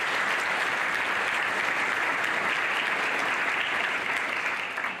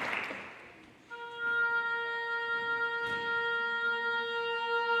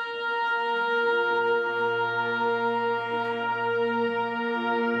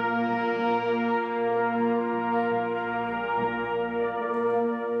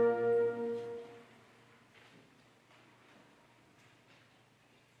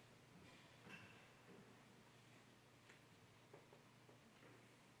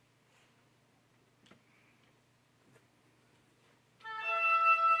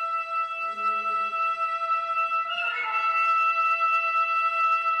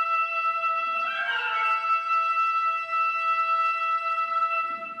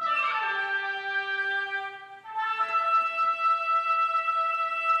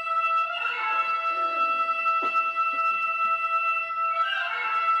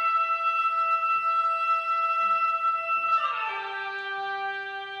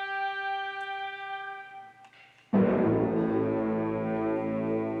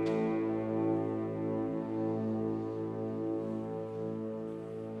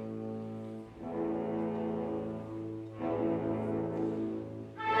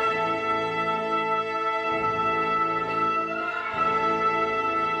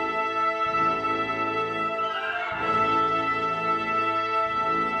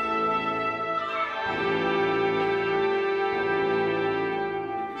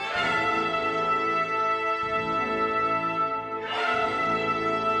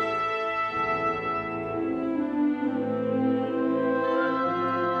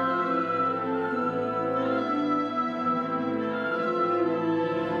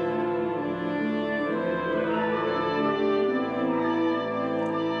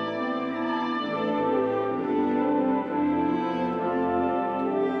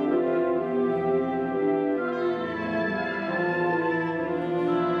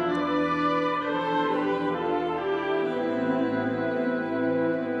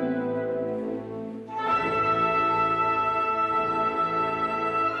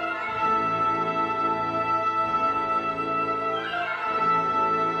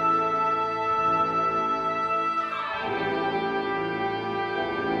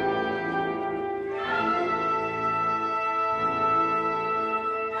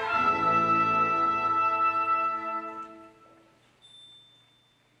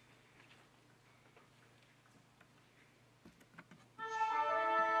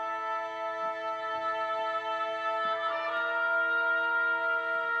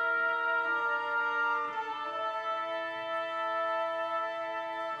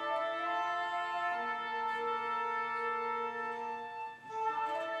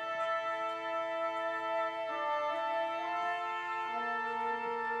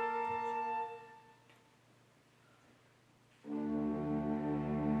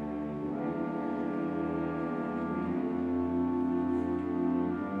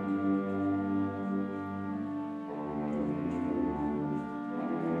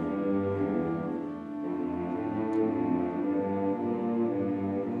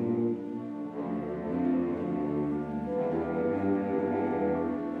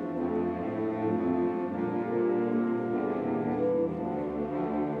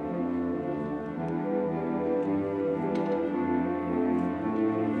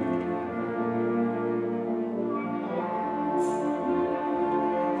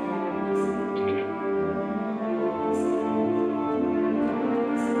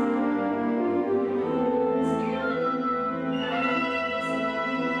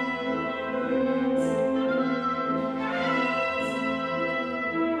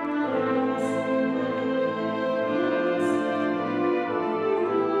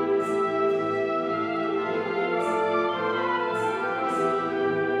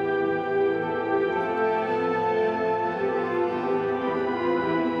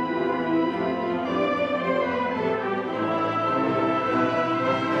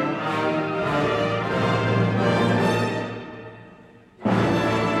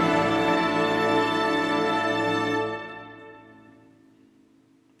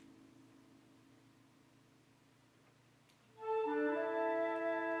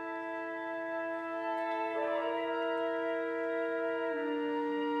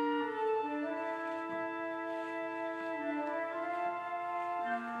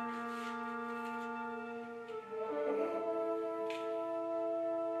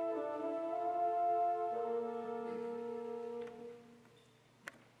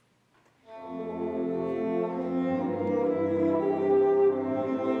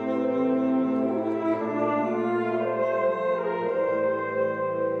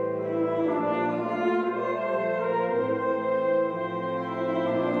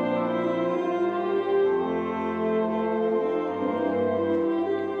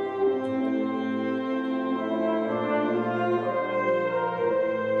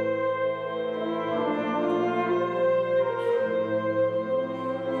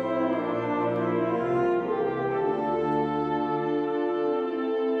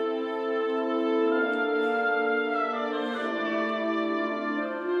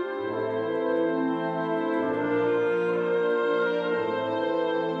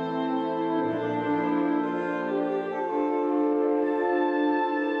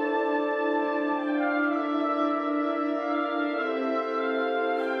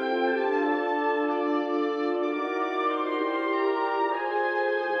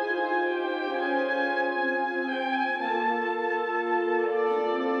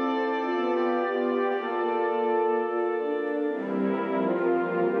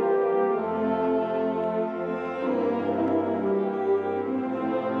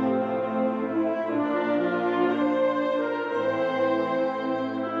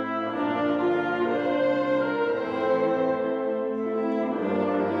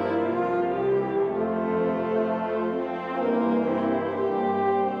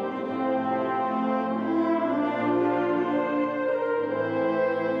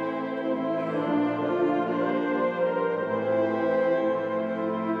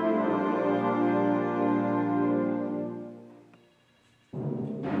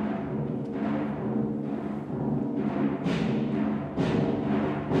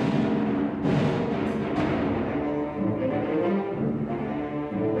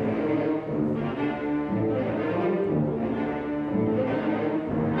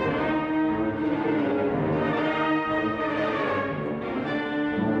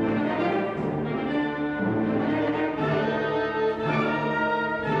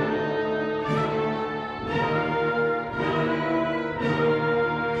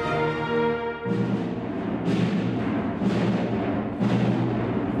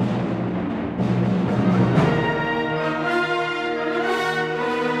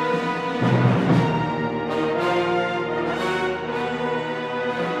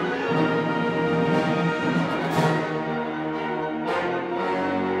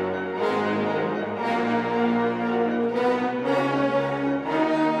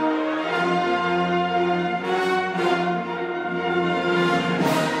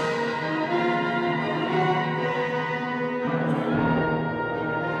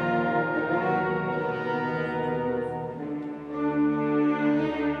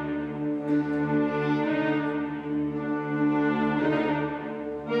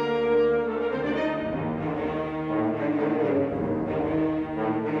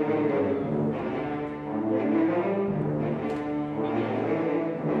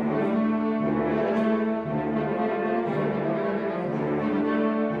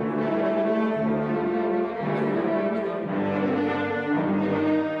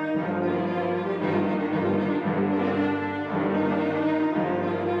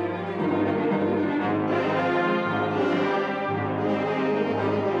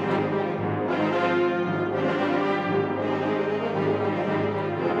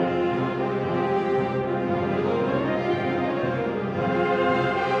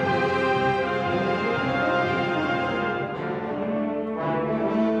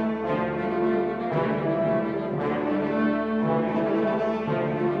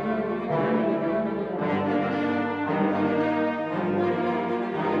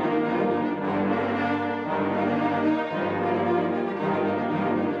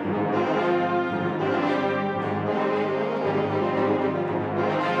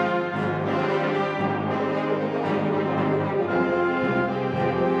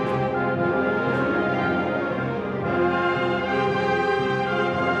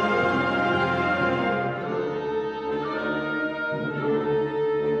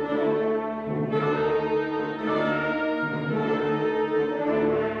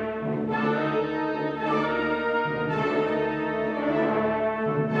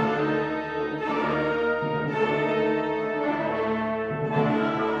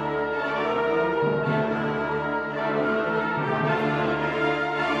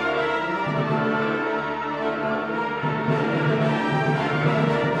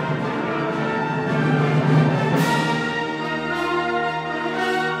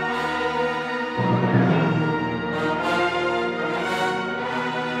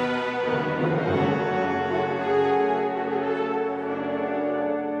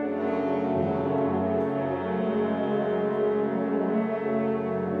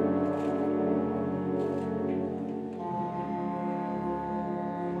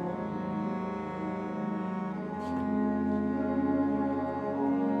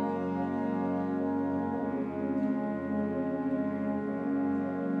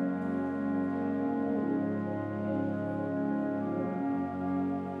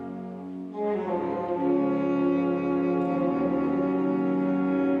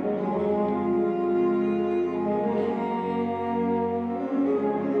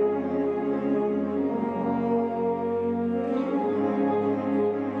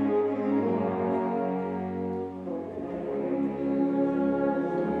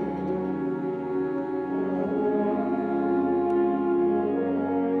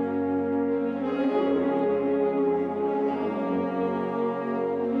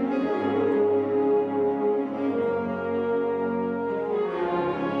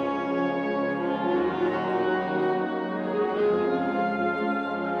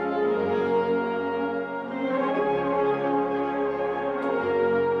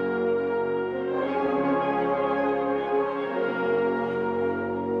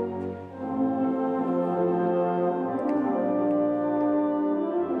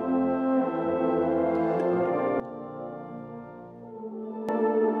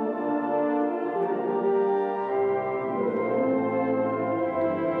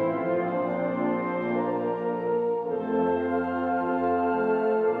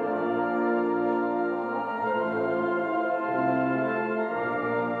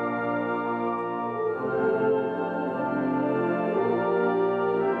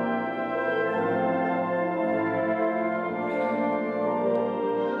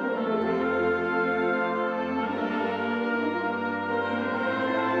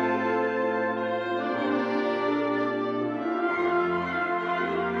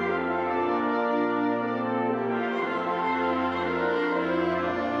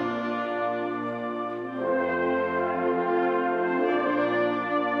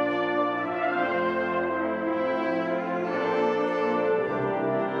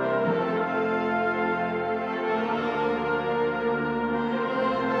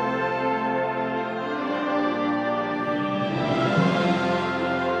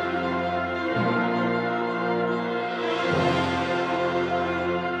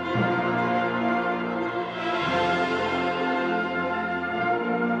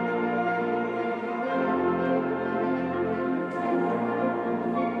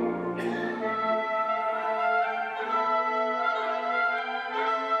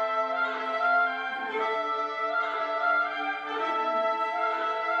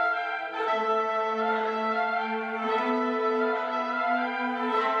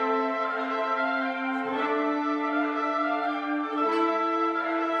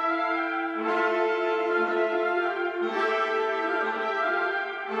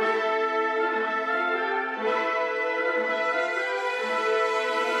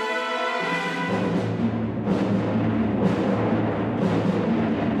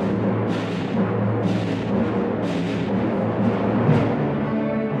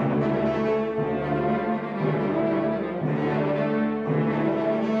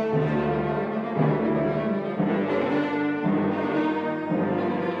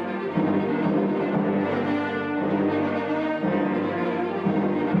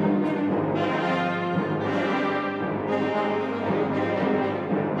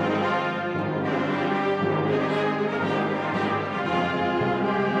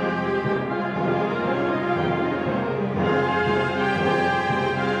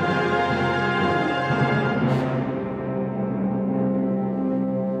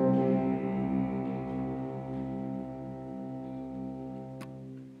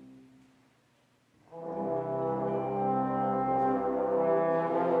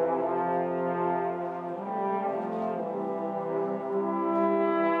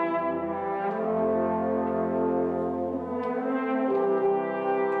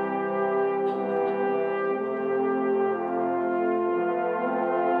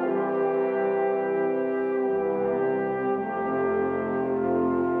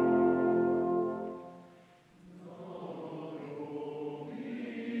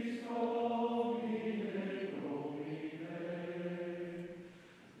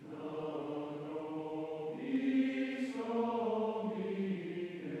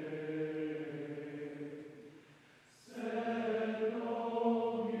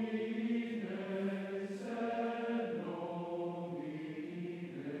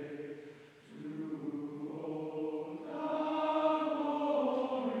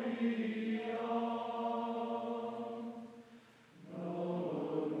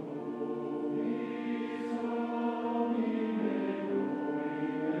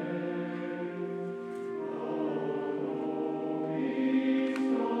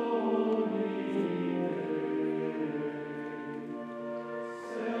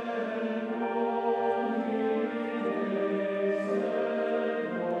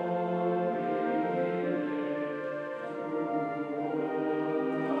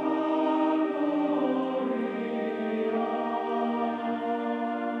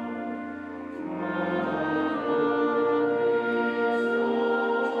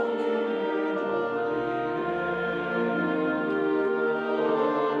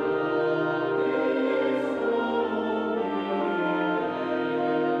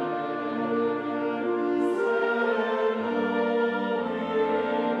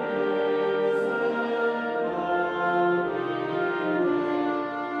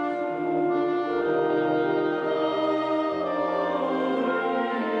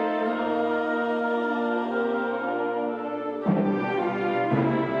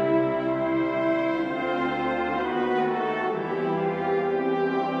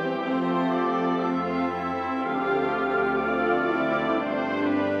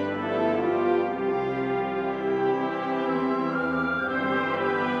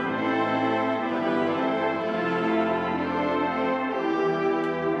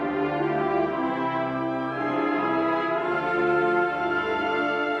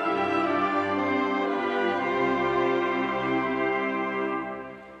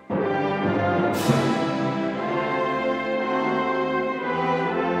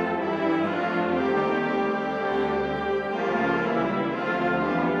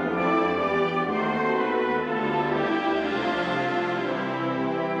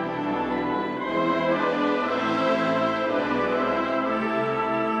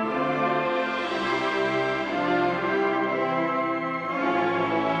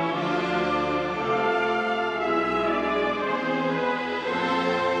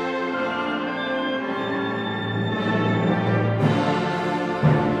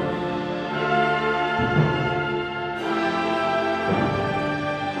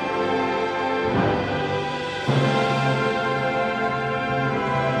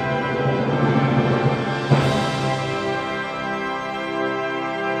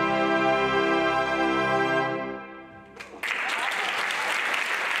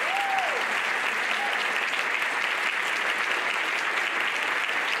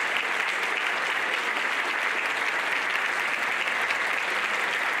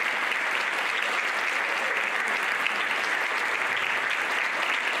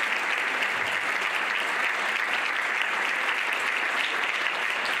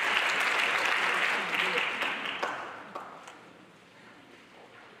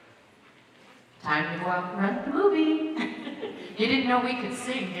 out and rent the movie. You didn't know we could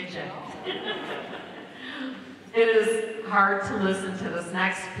sing, did you? It is hard to listen to this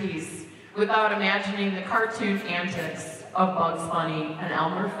next piece without imagining the cartoon antics of Bugs Bunny and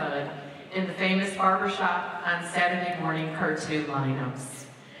Elmer Fudd in the famous barbershop on Saturday morning cartoon lineups.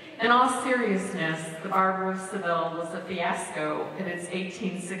 In all seriousness, The Barber of Seville was a fiasco at its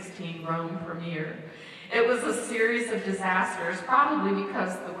 1816 Rome premiere. It was a series of disasters, probably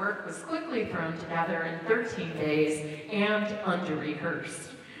because the work was quickly thrown together in 13 days and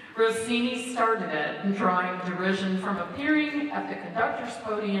under-rehearsed. Rossini started it, drawing derision from appearing at the conductor's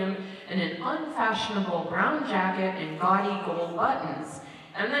podium in an unfashionable brown jacket and gaudy gold buttons.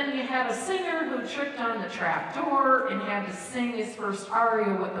 And then you had a singer who tripped on the trap door and had to sing his first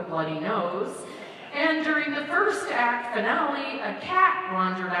aria with a bloody nose. And during the first act finale, a cat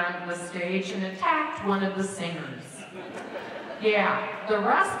wandered onto the stage and attacked one of the singers. Yeah, the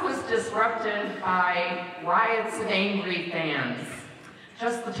rest was disrupted by riots of angry fans.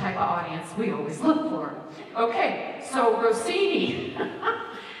 Just the type of audience we always look for. Okay, so Rossini,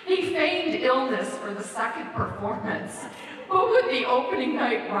 he feigned illness for the second performance. But with the opening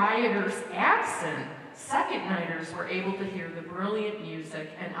night rioters absent, second-nighters were able to hear the brilliant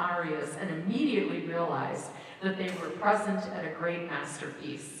music and arias and immediately realized that they were present at a great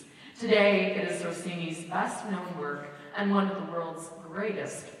masterpiece. Today, it is Rossini's best-known work and one of the world's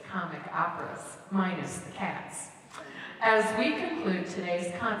greatest comic operas, minus the cats. As we conclude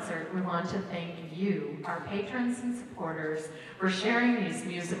today's concert, we want to thank you, our patrons and supporters, for sharing these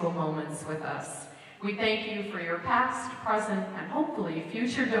musical moments with us. We thank you for your past, present, and hopefully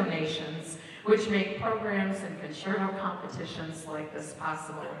future donations, which make programs and concerto competitions like this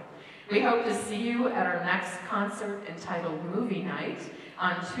possible. We hope to see you at our next concert entitled Movie Night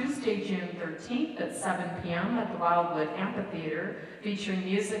on Tuesday, June 13th at 7 p.m. at the Wildwood Amphitheater, featuring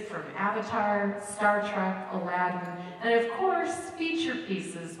music from Avatar, Star Trek, Aladdin, and of course, feature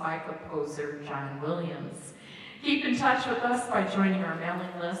pieces by composer John Williams. Keep in touch with us by joining our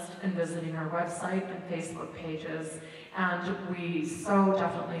mailing list and visiting our website and Facebook pages. And we so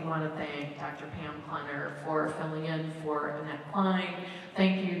definitely want to thank Dr. Pam Klena for filling in for Annette Klein.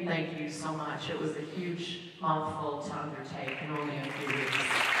 Thank you so much. It was a huge mouthful to undertake in only a few weeks.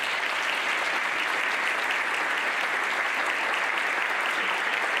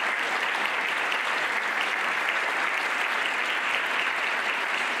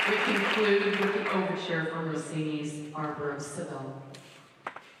 We conclude with the overture from Rossini's Barber of Seville.